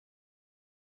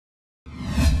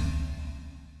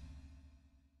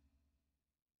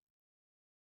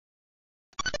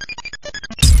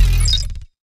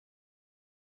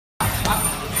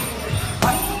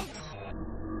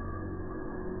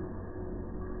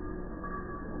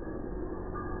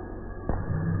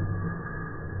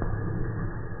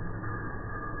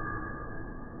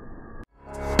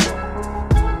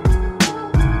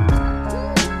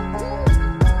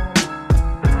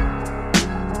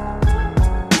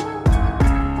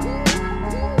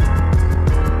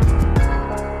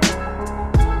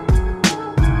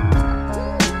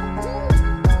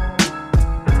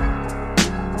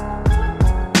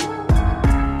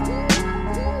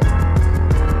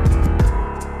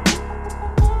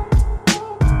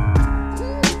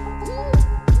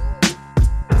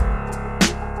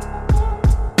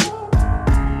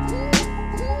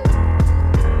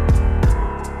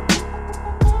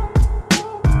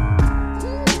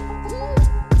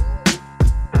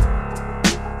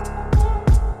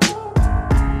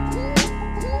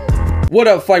What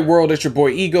up, Fight World? It's your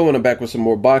boy Ego, and I'm back with some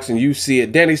more boxing. You see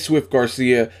it. Danny Swift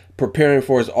Garcia preparing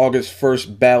for his August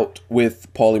 1st bout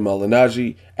with Paulie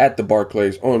Malignaggi at the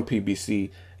Barclays on PBC,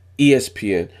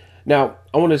 ESPN. Now,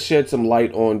 I want to shed some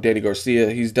light on Danny Garcia.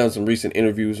 He's done some recent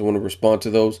interviews. I want to respond to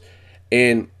those.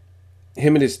 And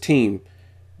him and his team,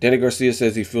 Danny Garcia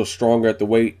says he feels stronger at the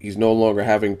weight. He's no longer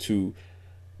having to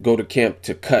go to camp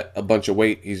to cut a bunch of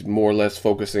weight. He's more or less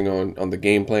focusing on the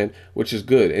game plan, which is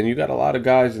good. And you got a lot of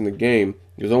guys in the game.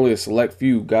 There's only a select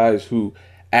few guys who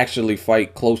actually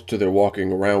fight close to their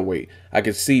walking around weight. I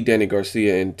could see Danny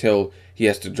Garcia until he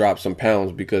has to drop some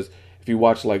pounds, because if you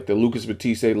watch like the Lucas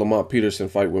Batiste Lamont Peterson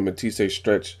fight when Batiste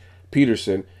stretched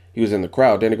Peterson, he was in the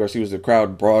crowd. Danny Garcia was in the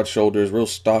crowd, broad shoulders, real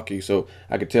stocky. So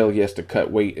I could tell he has to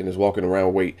cut weight, and his walking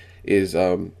around weight is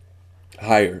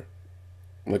higher.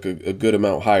 Like a good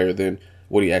amount higher than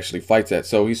what he actually fights at.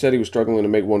 So he said he was struggling to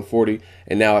make 140,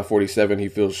 and now at 47 he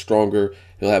feels stronger.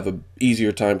 He'll have an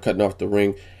easier time cutting off the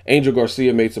ring. Angel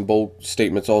Garcia made some bold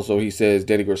statements also. He says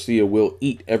Danny Garcia will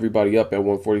eat everybody up at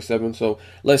 147. So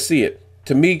let's see it.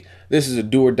 To me, this is a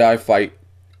do or die fight,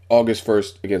 August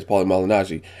 1st against Paulie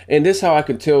Malignaggi. And this is how I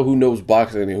can tell who knows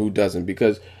boxing and who doesn't,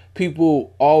 because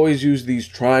people always use these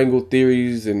triangle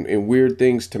theories and weird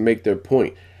things to make their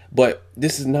point. But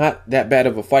this is not that bad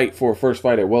of a fight for a first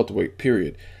fight at welterweight,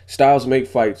 period. Styles make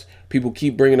fights. People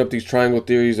keep bringing up these triangle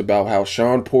theories about how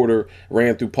Shawn Porter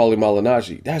ran through Paulie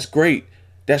Malignaggi. That's great.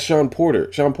 That's Shawn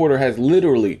Porter. Shawn Porter has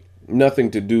literally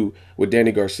nothing to do with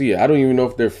Danny Garcia. I don't even know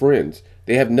if they're friends.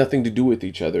 They have nothing to do with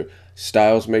each other.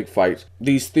 Styles make fights.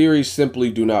 These theories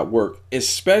simply do not work.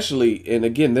 Especially, and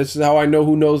again, this is how I know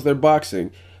who knows their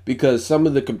boxing, because some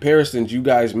of the comparisons you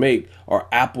guys make are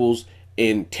apples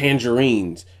and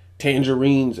tangerines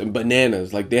and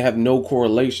bananas. Like, they have no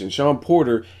correlation. Shawn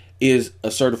Porter is a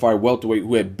certified welterweight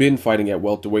who had been fighting at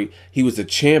welterweight. He was a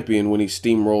champion when he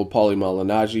steamrolled Paulie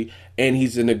Malignaggi, and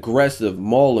he's an aggressive,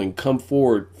 mauling, come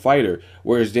forward fighter,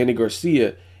 whereas Danny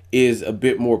Garcia is a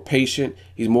bit more patient.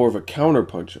 He's more of a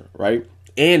counterpuncher, right?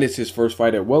 And it's his first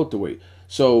fight at welterweight.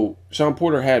 So Shawn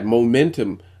Porter had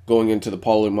momentum going into the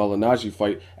Paulie Malignaggi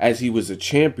fight as he was a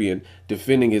champion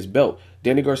defending his belt.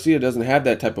 Danny Garcia doesn't have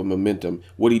that type of momentum.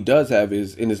 What he does have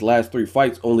is, in his last 3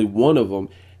 fights, only one of them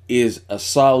is a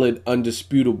solid,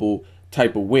 undisputable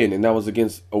type of win, and that was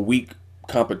against a weak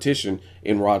competition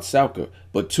in Rod Salka.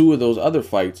 But 2 of those other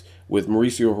fights with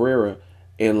Mauricio Herrera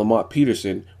and Lamont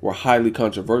Peterson were highly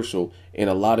controversial, and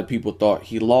a lot of people thought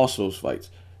he lost those fights.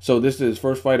 So this is his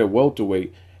first fight at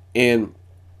welterweight, and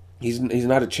he's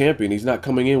not a champion. He's not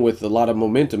coming in with a lot of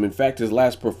momentum. In fact, his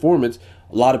last performance,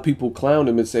 a lot of people clowned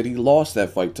him and said he lost that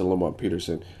fight to Lamont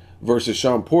Peterson. Versus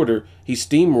Shawn Porter, he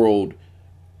steamrolled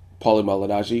Paulie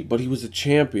Malignaggi, but he was a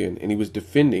champion and he was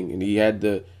defending, and he had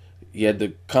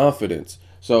the confidence.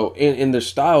 So, and their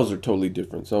styles are totally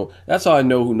different. So that's how I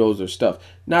know who knows their stuff.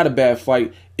 Not a bad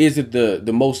fight. Is it the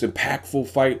most impactful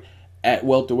fight at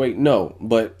welterweight? No,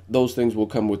 but those things will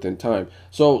come within time.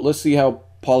 So let's see how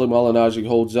Paulie Malignaggi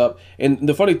holds up. And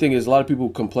the funny thing is, a lot of people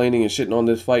complaining and shitting on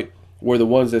this fight were the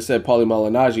ones that said Paulie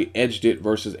Malignaggi edged it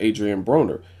versus Adrian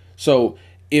Broner. So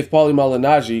if Paulie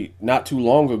Malignaggi not too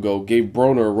long ago gave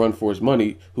Broner a run for his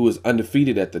money, who was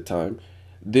undefeated at the time,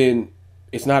 then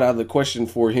it's not out of the question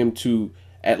for him to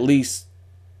at least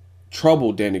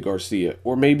trouble Danny Garcia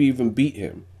or maybe even beat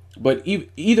him. But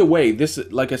either way, this,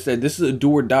 like I said, this is a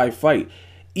do or die fight.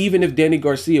 Even if Danny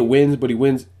Garcia wins, but he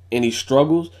wins and he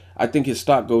struggles, I think his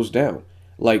stock goes down.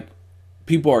 Like,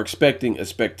 people are expecting a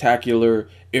spectacular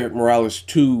Eric Morales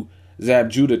 2 Zab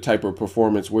Judah type of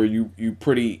performance where you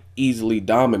pretty easily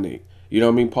dominate. You know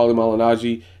what I mean? Paulie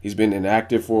Malignaggi, he's been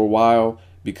inactive for a while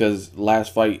because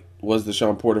last fight was the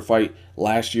Shawn Porter fight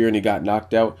last year and he got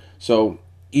knocked out. So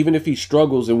even if he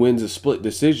struggles and wins a split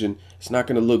decision, it's not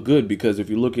going to look good, because if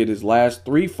you look at his last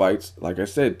 3 fights, like I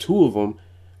said, 2 of them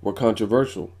were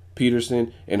controversial.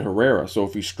 Peterson and Herrera. So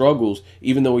if he struggles,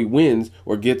 even though he wins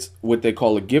or gets what they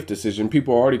call a gift decision,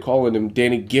 people are already calling him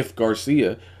Danny Gift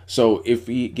Garcia. So if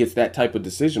he gets that type of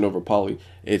decision over Paulie,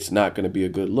 it's not going to be a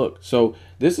good look. So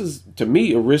this is, to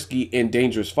me, a risky and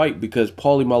dangerous fight, because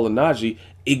Paulie Malignaggi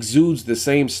exudes the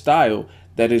same style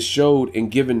that has showed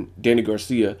and given Danny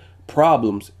Garcia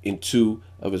problems in 2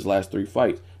 of his last 3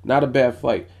 fights. Not a bad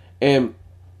fight. And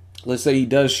let's say he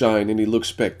does shine and he looks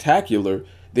spectacular,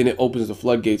 then it opens the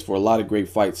floodgates for a lot of great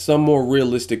fights, some more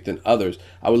realistic than others.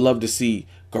 I would love to see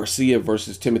Garcia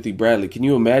versus Timothy Bradley. Can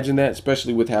you imagine that?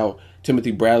 Especially with how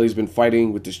Timothy Bradley's been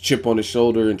fighting with this chip on his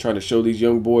shoulder and trying to show these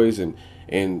young boys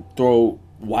and throw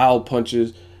wild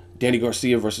punches. Danny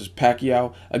Garcia versus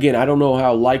Pacquiao. Again, I don't know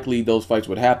how likely those fights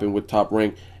would happen with Top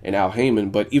Rank and Al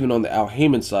Heyman, but even on the Al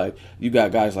Heyman side, you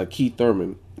got guys like Keith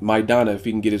Thurman, Maidana, if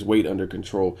he can get his weight under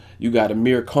control. You got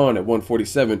Amir Khan at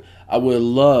 147. I would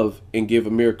love and give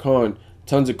Amir Khan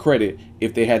tons of credit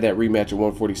if they had that rematch at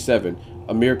 147.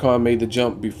 Amir Khan made the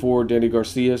jump before Danny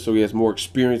Garcia, so he has more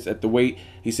experience at the weight.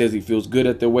 He says he feels good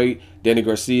at the weight. Danny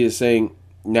Garcia is saying,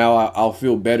 now I'll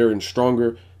feel better and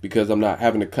stronger because I'm not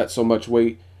having to cut so much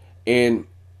weight. And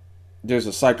there's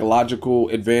a psychological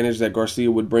advantage that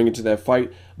Garcia would bring into that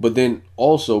fight. But then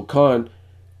also Khan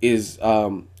is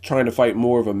trying to fight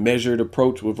more of a measured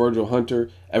approach with Virgil Hunter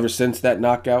ever since that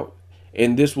knockout.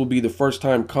 And this will be the first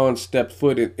time Khan stepped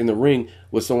foot in the ring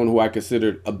with someone who I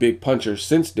considered a big puncher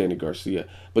since Danny Garcia.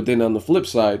 But then on the flip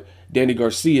side, Danny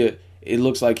Garcia, it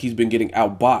looks like he's been getting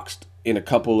outboxed in a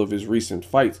couple of his recent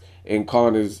fights. And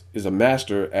Khan is a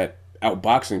master at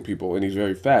outboxing people, and he's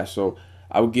very fast. So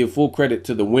I would give full credit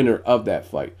to the winner of that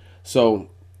fight. So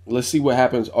let's see what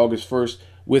happens August 1st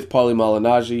with Paulie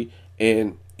Malignaggi.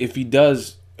 And if he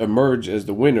does emerge as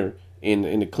the winner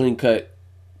in a clean-cut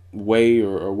way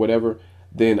or whatever,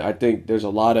 then I think there's a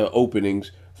lot of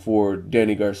openings for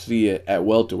Danny Garcia at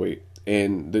welterweight.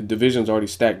 And the division's already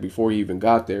stacked before he even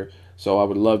got there. So I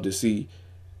would love to see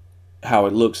how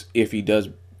it looks if he does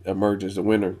emerge as the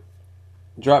winner.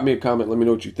 Drop me a comment. Let me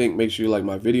know what you think. Make sure you like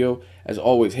my video. As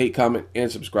always, hate, comment,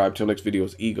 and subscribe. Till next video,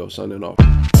 it's Ego signing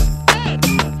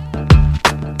off.